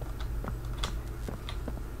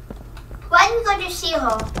 When are we going to see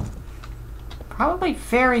her? Probably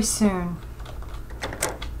very soon.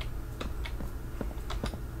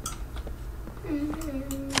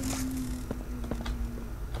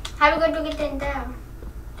 How are we going to get in there?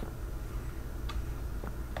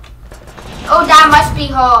 Oh, that must be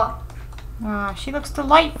her. She looks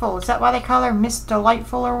delightful. Is that why they call her Miss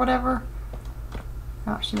Delightful or whatever?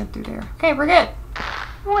 Oh, she went through there. Okay, we're good.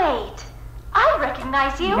 Wait, I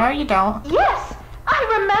recognize you. No, you don't. Yes, I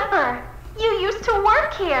remember. You used to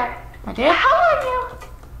work here. I did? How are you?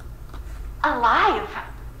 Alive.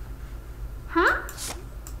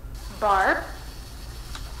 Barb?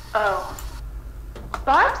 Oh.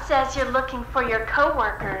 Barb says you're looking for your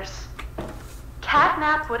co-workers.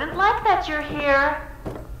 Catnap wouldn't like that you're here.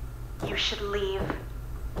 You should leave.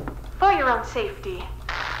 For your own safety.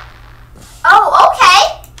 Oh, okay.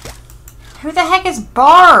 Who the heck is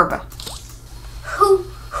Barb? Who,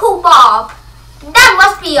 Bob? That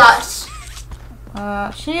must be us.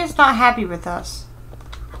 She is not happy with us.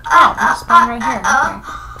 Oh, it's down right here. Okay.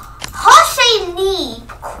 Her say leave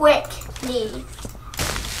quickly.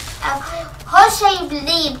 Her say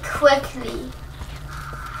leave quickly.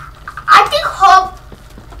 I think her...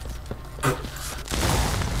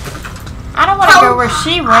 I don't want to go where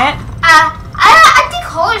she went. I think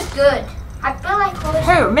her is good. I feel like her is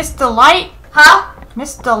Who? Miss Delight? Huh?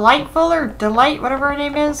 Miss Delightful or Delight, whatever her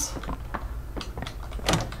name is?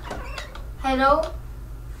 Hello?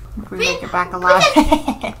 If we make it back alive.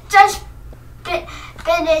 Just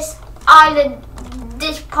finish on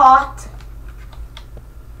this part.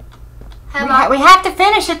 We have to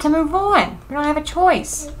finish it to move on. We don't have a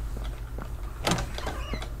choice.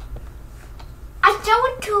 I don't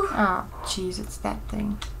want to. Oh, jeez, it's that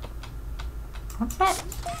thing. What's that?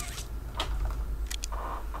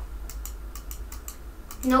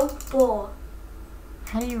 No ball.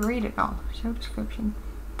 How do you read it? Oh, show description.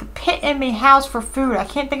 The pit in me howls for food. I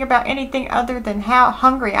can't think about anything other than how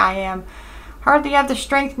hungry I am. Hardly have the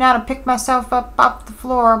strength now to pick myself up off the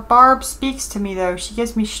floor. Barb speaks to me, though. She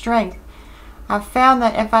gives me strength. I've found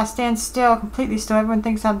that if I stand still, completely still, everyone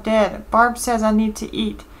thinks I'm dead. Barb says I need to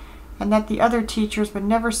eat, and that the other teachers would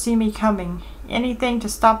never see me coming. Anything to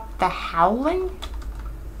stop the howling?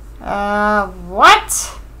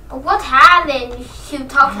 What? What happened? You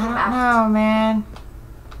talking about? Oh man.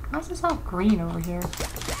 Why is this all green over here?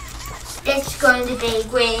 It's going to be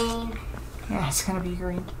green. Yeah, it's gonna be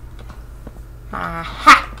green.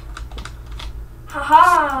 Aha!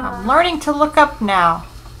 Haha! I'm learning to look up now.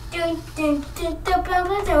 Oh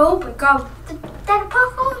my god! That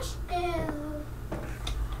puffle still.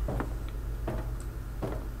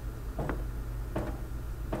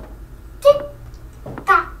 Tick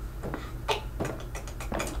tock.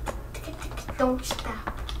 Don't stop.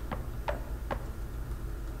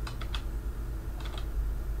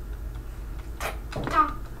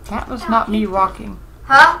 That was not me walking.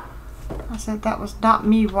 Huh? I said that was not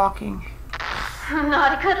me walking.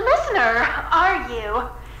 Not a good listener, are you?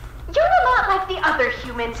 You're not like the other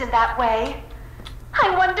humans in that way. I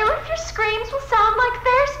wonder if your screams will sound like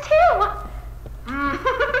theirs too.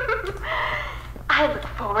 I look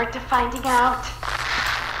forward to finding out.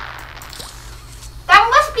 That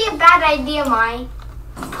must be a bad idea, Mai.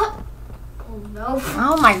 Oh no.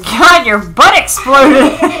 Oh my god, your butt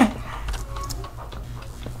exploded!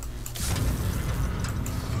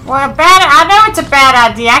 Well, I know it's a bad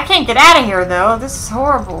idea. I can't get out of here, though. This is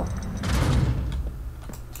horrible.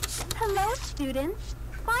 Hello, students.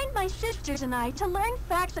 Find joined my sisters and I to learn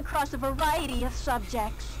facts across a variety of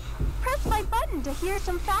subjects. Press my button to hear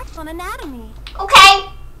some facts on anatomy. Okay.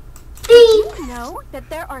 Did you know that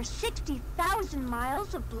there are 60,000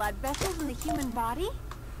 miles of blood vessels in the human body?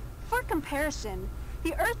 For comparison,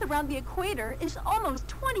 the Earth around the equator is almost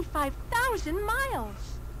 25,000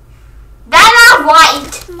 miles. That's not right.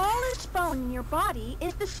 The smallest bone in your body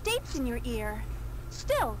is the stapes in your ear.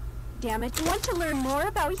 Still, damn it, want to learn more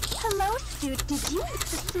about... Hello, student, did you...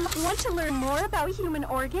 Want to learn more about human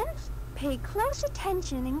organs? Pay close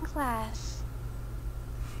attention in class.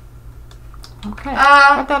 Okay,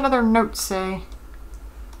 what that other note say?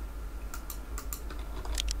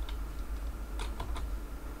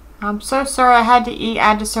 I'm so sorry, I had to eat, I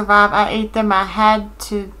had to survive, I ate them, I had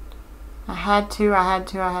to. Okay,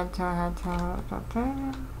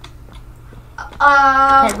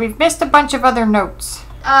 we've missed a bunch of other notes.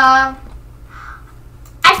 I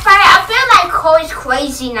feel like Chloe's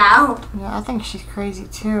crazy now. Yeah, I think she's crazy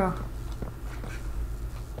too.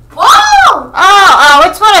 Whoa! Oh,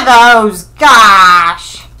 it's one of those.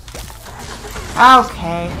 Gosh.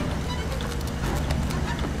 Okay.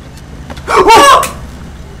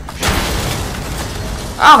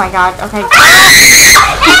 Oh my god, okay.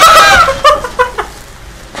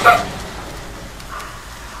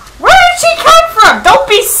 Where did she come from? Don't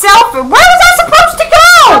be selfish. Where was I supposed to go?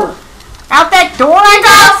 Out that door, I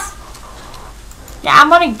guess? Yeah, I'm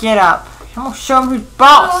gonna get up. I'm gonna show him who's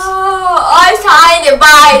boss. I'm trying to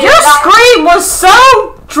buy it. Your scream was so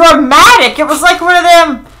dramatic. It was like one of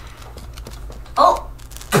them. Oh.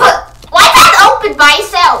 Why did that open by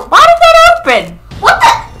itself? Why did that open? What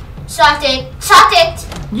the? Shut it. Shut it.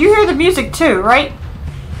 You hear the music too, right?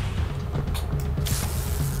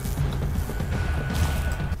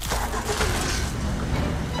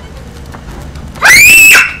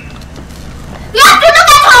 You have to look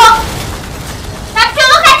at her. You have to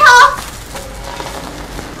look at her.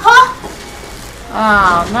 Huh?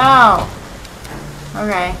 Oh no.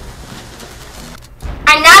 Okay.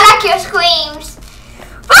 I now like your screams.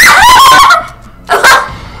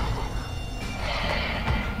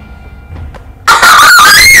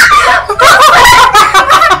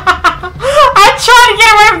 I'm trying to get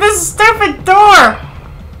away from this stupid door.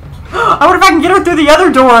 I wonder if I can get her through the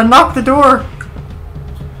other door and knock the door.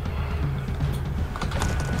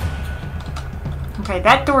 Okay,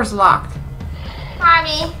 that door's locked.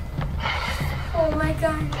 Mommy. Oh my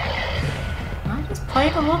god. I just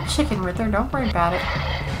played a little chicken with her. Don't worry about it.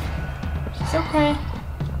 She's okay.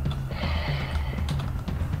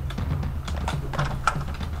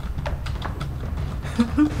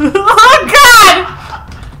 Oh god!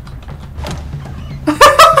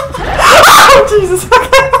 Oh Jesus!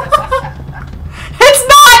 It's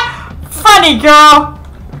not funny, girl.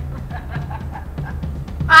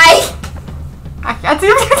 I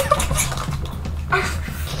did.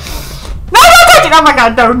 No, don't touch it! Oh my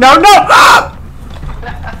god, no, no, no!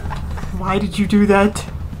 Why did you do that?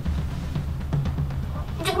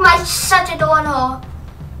 You took my such a door on her.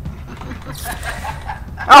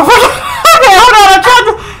 Oh my god! Okay, hold on, I'm trying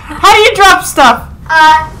to... How do you drop stuff?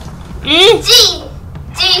 E? G.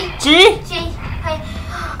 G? G.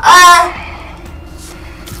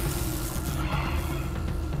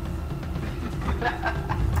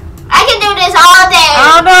 I can do this all day.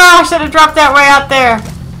 Oh no, I should have dropped that way out there.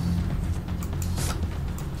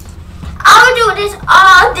 I'll do this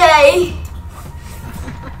all day.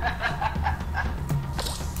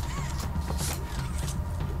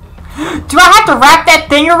 Do I have to wrap that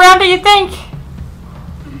thing around it, you think?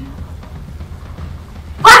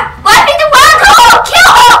 What? Why did you want to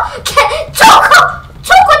kill her? Choke her.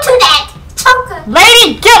 Choke her to that. Choke her.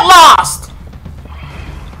 Lady, get lost!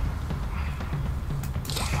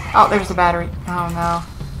 Oh, there's the battery. Oh no.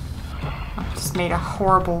 I just made a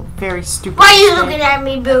horrible, very stupid Why are you mistake. looking at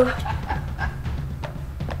me, boo?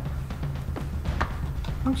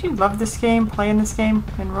 Don't you love this game? Playing this game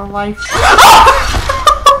in real life?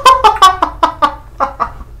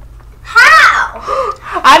 How?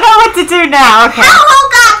 I know what to do now. Okay. How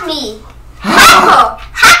got me? Hackle.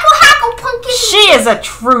 Hackle, pumpkin. She is a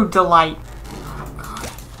true delight.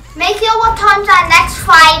 Make your what time's our next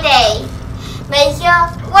Friday? Make your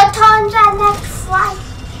what time's our next Friday?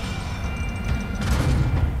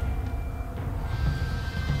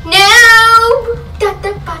 Noob. Da,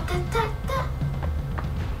 da, ba, da, da, da.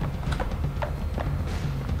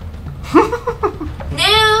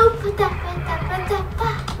 Noob. Da, ba, da, ba, da, ba.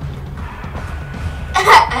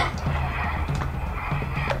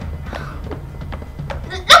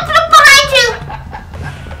 Look behind you.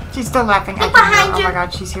 She's still laughing at Look me. behind Oh you. my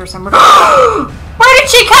god, she's here somewhere. Where did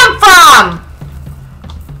she come from?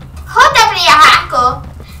 Hold up, your hackle.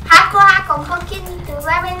 Hackle, cooking,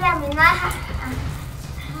 lemon,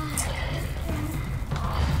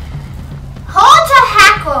 hold a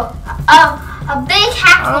hackle, a big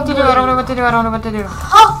hackle. I don't know what to do.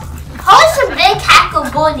 Hold a big hackle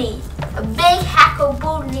bully. A big hackle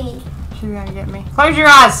bully. She's gonna get me. Close your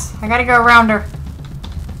eyes. I gotta go around her.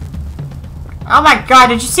 Oh my god,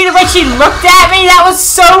 did you see the way she looked at me? That was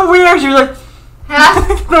so weird. She was like,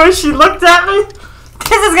 the way she looked at me.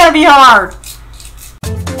 This is gonna be hard.